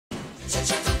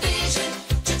ChuckleVision,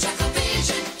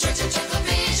 ChuckleVision,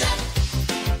 ChuckleVision.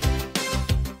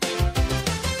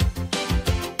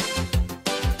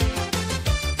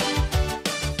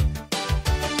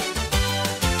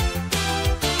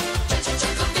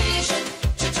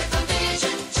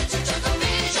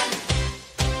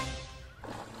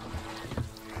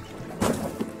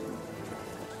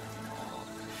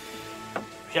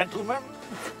 Gentlemen,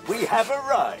 we have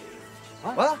arrived.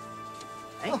 What?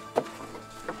 Hey? Oh.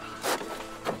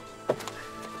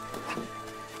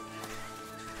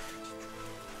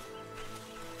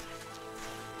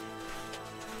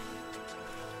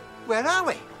 Where are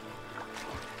we?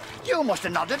 You must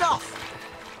have nodded off.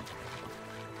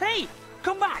 Hey,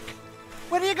 come back.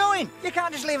 Where are you going? You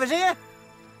can't just leave us here.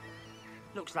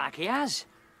 Looks like he has.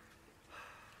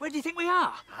 Where do you think we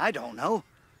are? I don't know.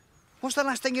 What's the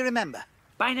last thing you remember?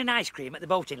 Buying an ice cream at the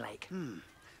boating lake. Do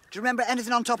you remember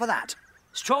anything on top of that?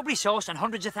 Strawberry sauce and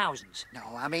hundreds of thousands. No,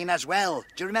 I mean as well.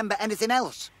 Do you remember anything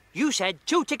else? You said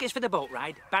 2 tickets for the boat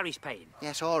ride. Barry's paying.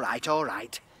 Yes, all right, all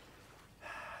right.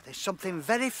 There's something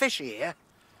very fishy here.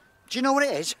 Do you know what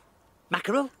it is?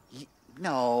 Mackerel?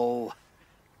 No.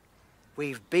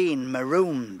 We've been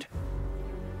marooned.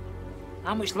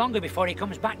 How much longer before he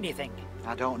comes back, do you think?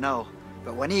 I don't know.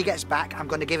 But when he gets back, I'm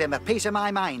going to give him a piece of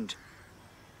my mind.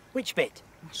 Which bit?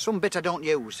 Some bit I don't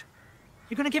use.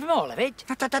 You're going to give him all of it?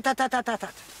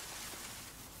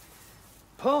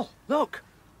 Paul, look.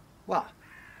 What?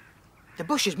 The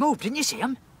bushes moved, didn't you see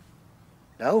them?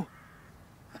 No.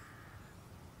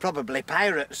 Probably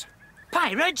pirates.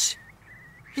 Pirates?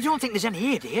 You don't think there's any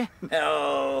here, do you?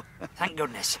 No. Thank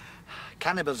goodness.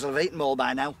 Cannibals will have eaten them all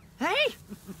by now. Hey?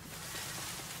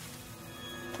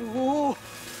 Ooh.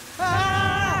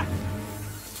 Ah!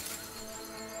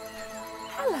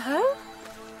 Hello.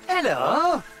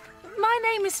 Hello. My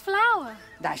name is Flower.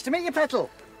 Nice to meet you, Petal.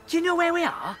 Do you know where we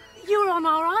are? You're on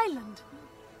our island.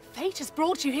 Fate has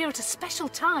brought you here at a special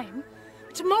time.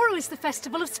 Tomorrow is the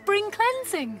festival of spring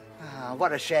cleansing. Ah,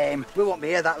 what a shame. We won't be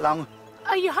here that long.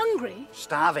 Are you hungry?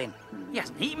 Starving. He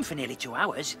hasn't eaten for nearly 2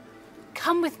 hours.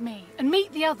 Come with me and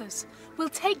meet the others. We'll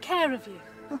take care of you.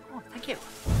 Oh, thank you.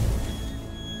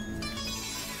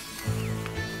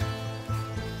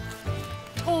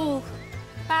 Paul,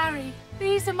 Barry,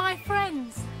 these are my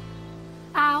friends.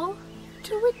 Owl,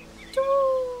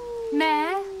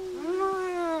 Mare,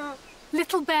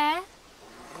 Little Bear,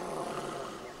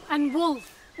 and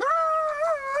Wolf.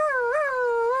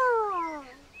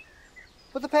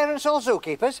 Were the parents all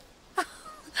zookeepers?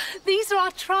 These are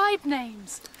our tribe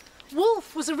names.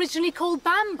 Wolf was originally called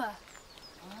Bamba.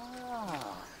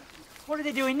 What are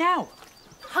they doing now?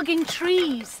 Hugging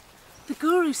trees. The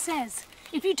guru says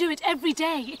if you do it every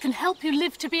day, it can help you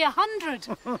live to be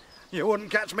 100. You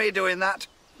wouldn't catch me doing that.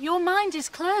 Your mind is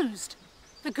closed.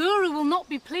 The guru will not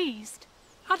be pleased.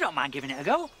 I don't mind giving it a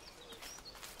go.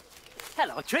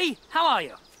 Hello, tree. How are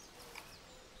you?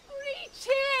 3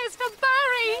 cheers for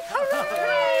Barry!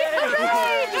 Hooray!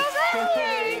 Hooray!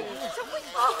 Hooray!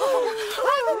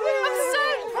 I'm so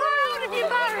proud of you,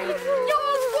 Barry!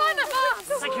 You're one of us!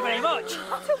 Thank you very much.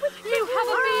 You have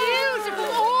a beautiful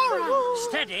aura!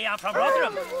 Steady, I'm from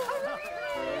Rotherham.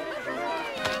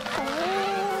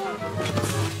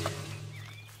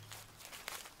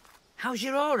 How's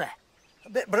your aura? A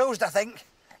bit bruised, I think.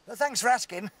 But thanks for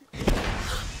asking.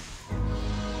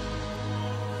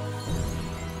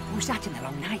 Who's that in the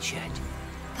long nightshirt?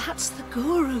 That's the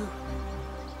guru.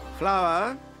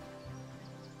 Flower?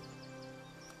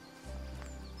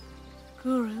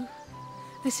 Guru,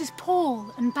 this is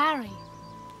Paul and Barry.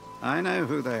 I know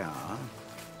who they are.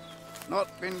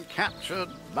 Not been captured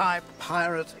by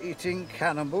pirate-eating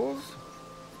cannibals?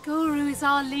 Guru is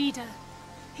our leader.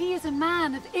 He is a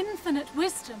man of infinite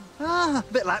wisdom. Ah,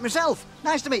 a bit like myself.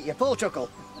 Nice to meet you, Paul Chuckle.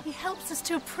 He helps us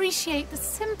to appreciate the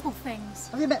simple things.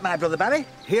 Have you met my brother Barry?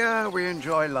 Here we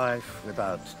enjoy life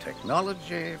without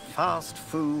technology, fast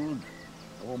food,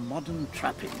 or modern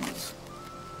trappings.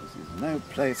 This is no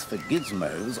place for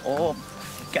gizmos or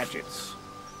gadgets.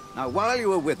 Now, while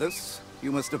you are with us,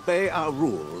 you must obey our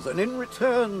rules, and in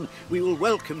return, we will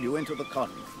welcome you into the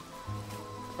commune.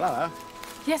 Flower?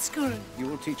 Yes, Guru. You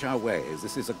will teach our ways.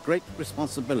 This is a great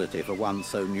responsibility for one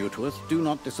so new to us. Do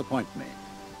not disappoint me.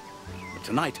 But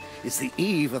tonight is the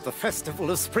eve of the Festival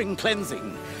of Spring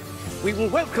Cleansing. We will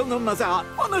welcome them as our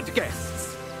honored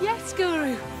guests. Yes,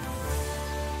 Guru.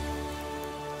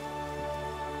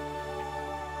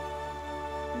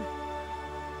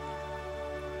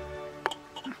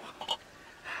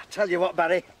 Tell you what,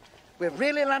 Barry, we've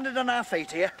really landed on our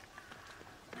feet here.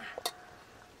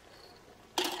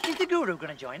 Is the guru going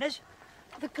to join us?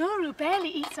 The Guru barely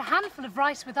eats a handful of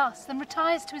rice with us, then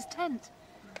retires to his tent.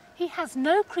 He has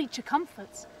no creature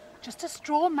comforts, just a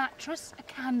straw mattress, a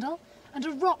candle, and a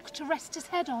rock to rest his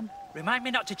head on. Remind me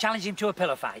not to challenge him to a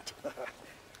pillow fight.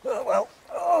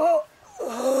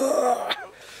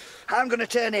 I'm going to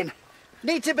turn in.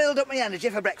 Need to build up my energy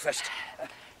for breakfast.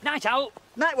 Night out.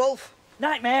 Night, Wolf.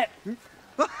 Night, mate.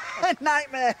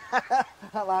 Nightmare.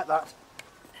 I like that.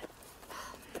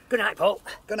 Good night, Paul.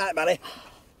 Good night, Barry.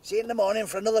 See you in the morning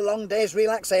for another long day's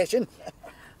relaxation.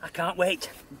 I can't wait.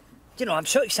 Do you know, I'm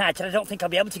so excited I don't think I'll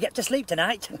be able to get to sleep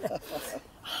tonight.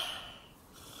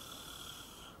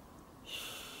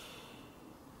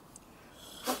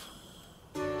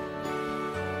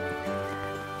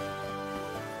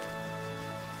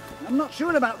 I'm not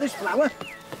sure about this flower.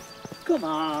 Come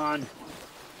on.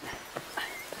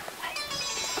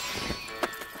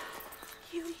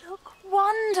 You look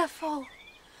wonderful.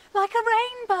 Like a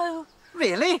rainbow.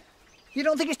 Really? You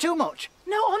don't think it's too much?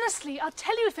 No, honestly, I'll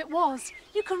tell you if it was.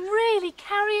 You can really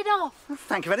carry it off.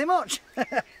 Thank you very much.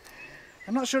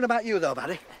 I'm not sure about you, though,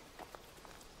 Barry.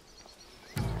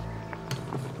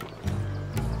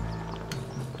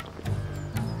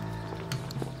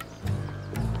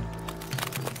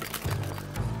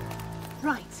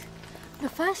 Right. The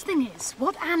first thing is,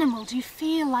 what animal do you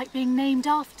feel like being named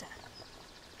after?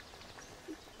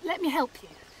 Let me help you.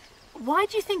 Why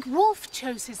do you think Wolf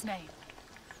chose his name?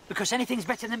 Because anything's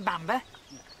better than Bamba?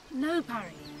 No,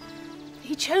 Barry.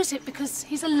 He chose it because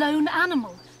he's a lone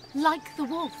animal, like the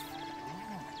wolf.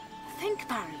 Think,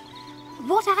 Barry.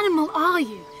 What animal are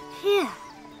you? Here.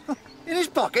 In his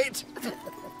pocket?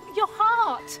 Your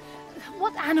heart.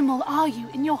 What animal are you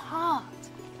in your heart?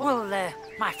 Well,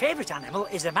 my favourite animal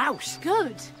is a mouse.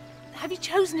 Good. Have you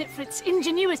chosen it for its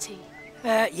ingenuity?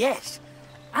 Yes.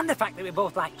 And the fact that we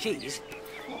both like cheese.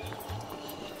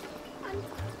 And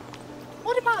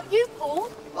what about you, Paul?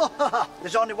 Oh,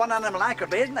 there's only one animal I could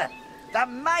be, isn't there? The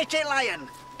mighty lion.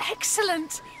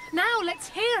 Excellent. Now let's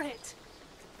hear it.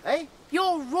 Hey?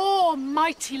 Your roar,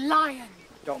 mighty lion.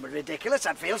 Don't be ridiculous,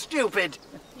 I'd feel stupid.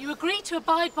 You agree to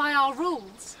abide by our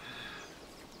rules.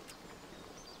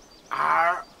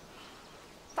 Arr.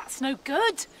 That's no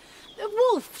good.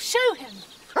 Wolf, show him.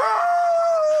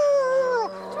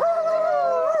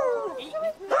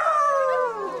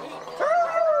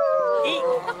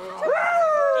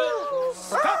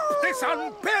 Stop this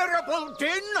unbearable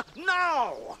din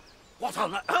now! What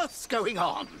on earth's going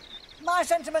on? My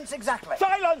sentiments exactly.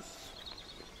 Silence!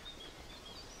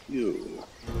 You.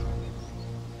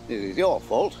 It is your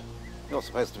fault. You're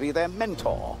supposed to be their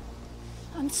mentor.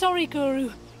 I'm sorry,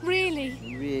 Guru. Really.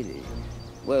 Really?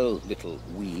 Well, little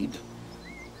weed.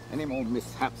 Any more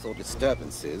mishaps or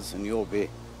disturbances and you'll be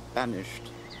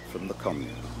banished from the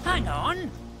commune. Hang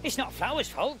on. It's not Flower's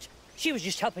fault. She was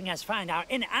just helping us find our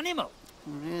inner animal.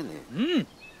 Really?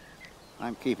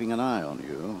 I'm keeping an eye on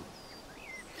you.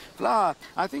 Flower,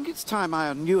 I think it's time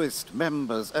our newest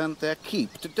members earned their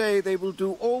keep. Today they will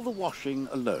do all the washing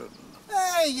alone.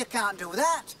 Hey, you can't do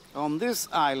that. On this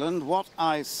island, what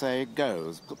I say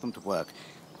goes. Put them to work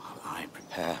while I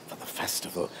prepare for the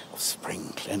festival of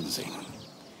spring cleansing.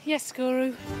 Yes,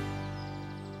 Guru.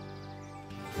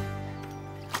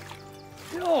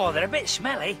 Oh, they're a bit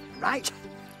smelly. Right,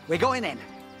 we're going in.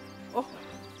 Oh.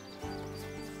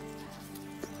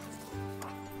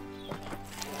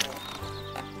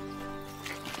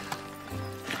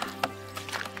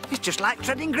 It's just like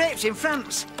treading grapes in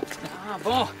France. Ah,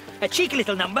 boy. A cheeky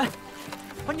little number.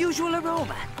 Unusual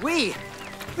aroma. We.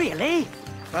 Really?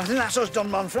 I think that's us done,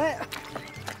 Monfret.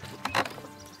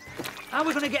 How are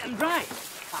we going to get them dry?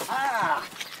 Ah.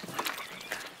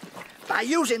 By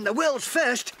using the world's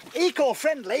first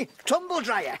eco-friendly tumble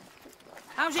dryer.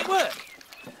 How's it work?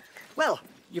 Well,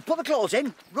 you put the clothes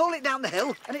in, roll it down the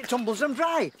hill, and it tumbles them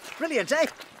dry. Brilliant, eh?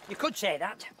 You could say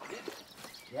that.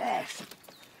 Yes.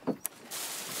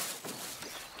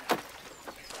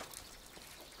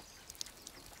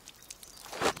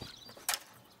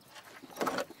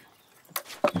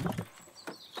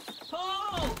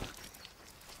 Paul!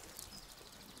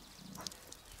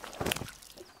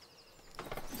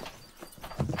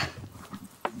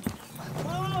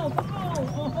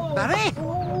 Barry?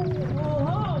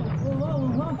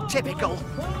 Typical.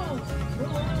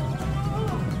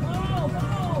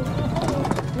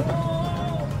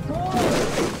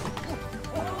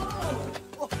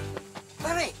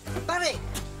 Barry! Barry!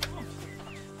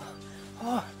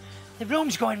 Oh, the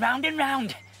room's going round and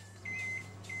round.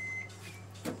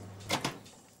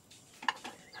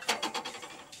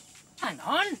 Hang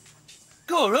on.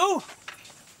 Guru?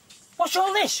 What's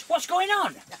all this? What's going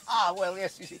on? Ah, well,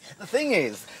 yes, you see, the thing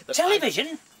is... that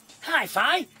Television?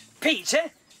 Hi-fi?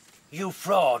 Pizza? You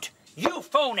fraud. You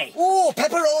phony! Oh,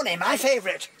 pepperoni, my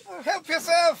favourite. Oh, help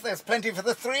yourself. There's plenty for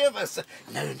the three of us.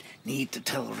 No need to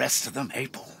tell the rest of them,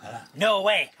 Maple. No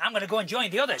way. I'm going to go and join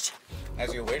the others.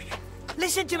 As you wish.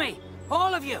 Listen to me,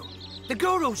 all of you. The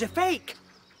guru's a fake.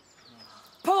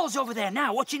 Paul's over there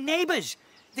now watching Neighbours.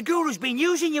 The guru's been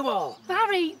using you all.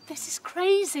 Barry, this is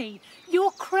crazy.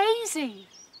 You're crazy.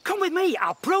 Come with me,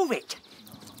 I'll prove it.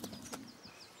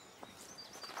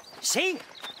 See?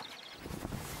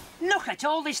 Look at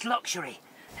all this luxury.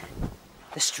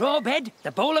 The straw bed,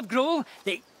 the bowl of gruel,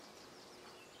 the...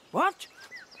 What?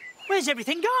 Where's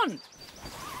everything gone?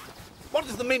 What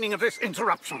is the meaning of this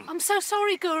interruption? I'm so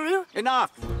sorry, Guru.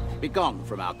 Enough. Be gone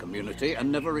from our community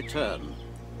and never return,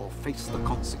 or face the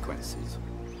consequences.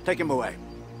 Take him away.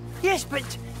 Yes, but...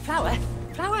 Flower,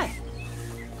 Flower.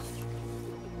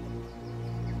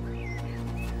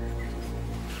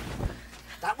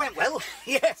 That went well.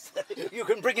 Yes, you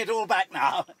can bring it all back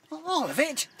now. All of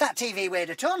it? That TV weighed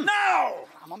a ton. No!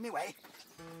 I'm on my way.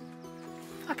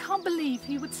 I can't believe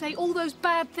he would say all those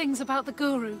bad things about the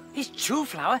Guru. It's true,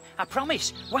 Flower, I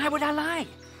promise. Why would I lie?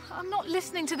 I'm not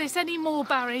listening to this anymore,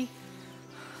 Barry.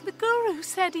 The Guru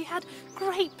said he had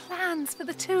great plans for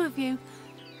the two of you.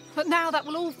 But now that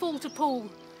will all fall to Paul.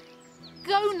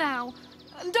 Go now,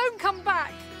 and don't come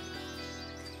back.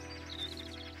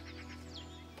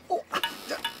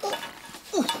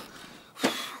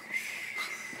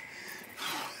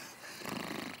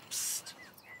 Psst.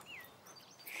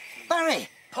 Barry!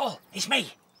 Paul, it's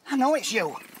me. I know it's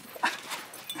you.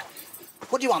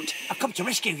 What do you want? I've come to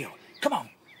rescue you. Come on.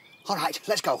 All right,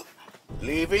 let's go.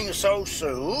 Leaving so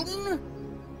soon?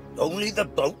 Only the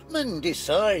boatman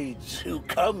decides who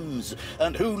comes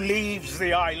and who leaves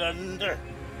the island.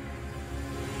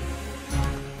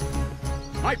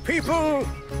 My people,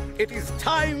 it is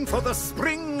time for the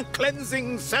spring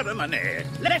cleansing ceremony.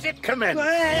 Let it commence.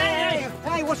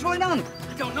 Hey, what's going on?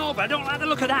 I don't know, but I don't like the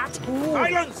look of that.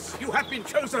 Silence! You have been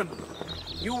chosen.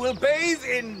 You will bathe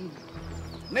in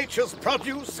nature's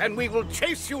produce, and we will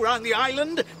chase you around the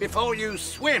island before you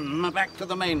swim back to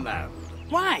the mainland.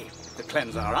 Why? To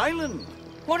cleanse our island.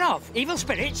 What of? Evil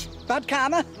spirits? Bad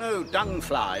karma? No, dung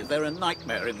flies. They're a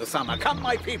nightmare in the summer. Come,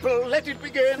 my people, let it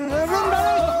begin. Run,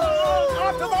 Barry!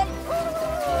 After them!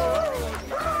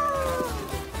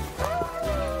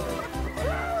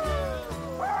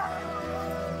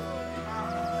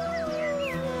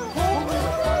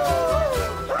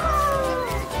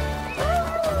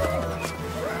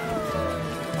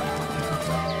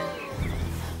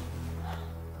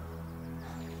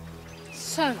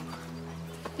 So,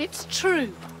 it's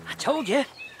true. I told you.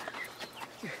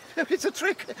 It's a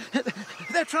trick.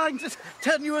 They're trying to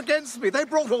turn you against me. They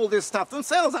brought all this stuff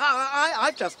themselves.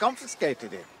 I've just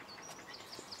confiscated it.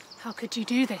 How could you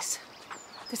do this?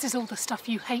 This is all the stuff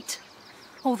you hate.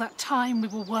 All that time we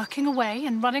were working away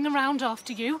and running around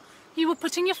after you. You were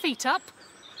putting your feet up.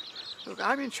 Look,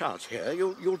 I'm in charge here.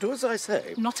 You'll do as I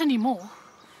say. Not anymore.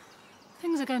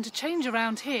 Things are going to change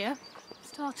around here,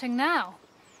 starting now.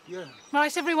 Yeah.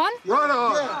 Right, everyone? Right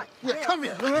on. Yeah, come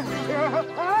here.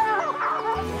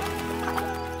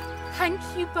 Thank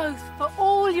you both for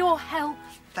all your help.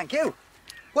 Thank you.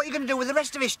 What are you going to do with the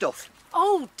rest of his stuff?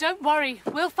 Oh, don't worry.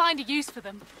 We'll find a use for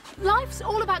them. Life's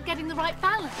all about getting the right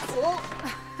balance.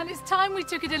 And it's time we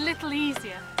took it a little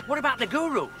easier. What about the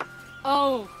guru?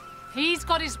 Oh, he's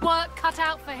got his work cut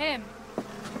out for him.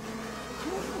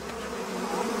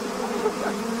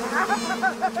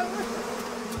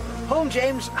 Home,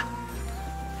 James.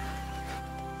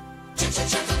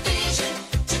 ChuckleVision,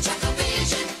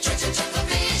 ChuckleVision,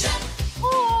 ChuckleVision.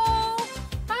 Oh,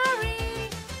 Barry!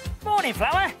 Morning,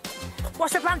 Flower.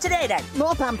 What's the plan today, then?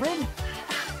 More pampering.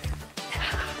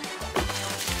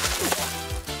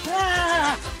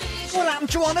 What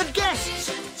happened to honoured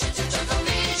guests?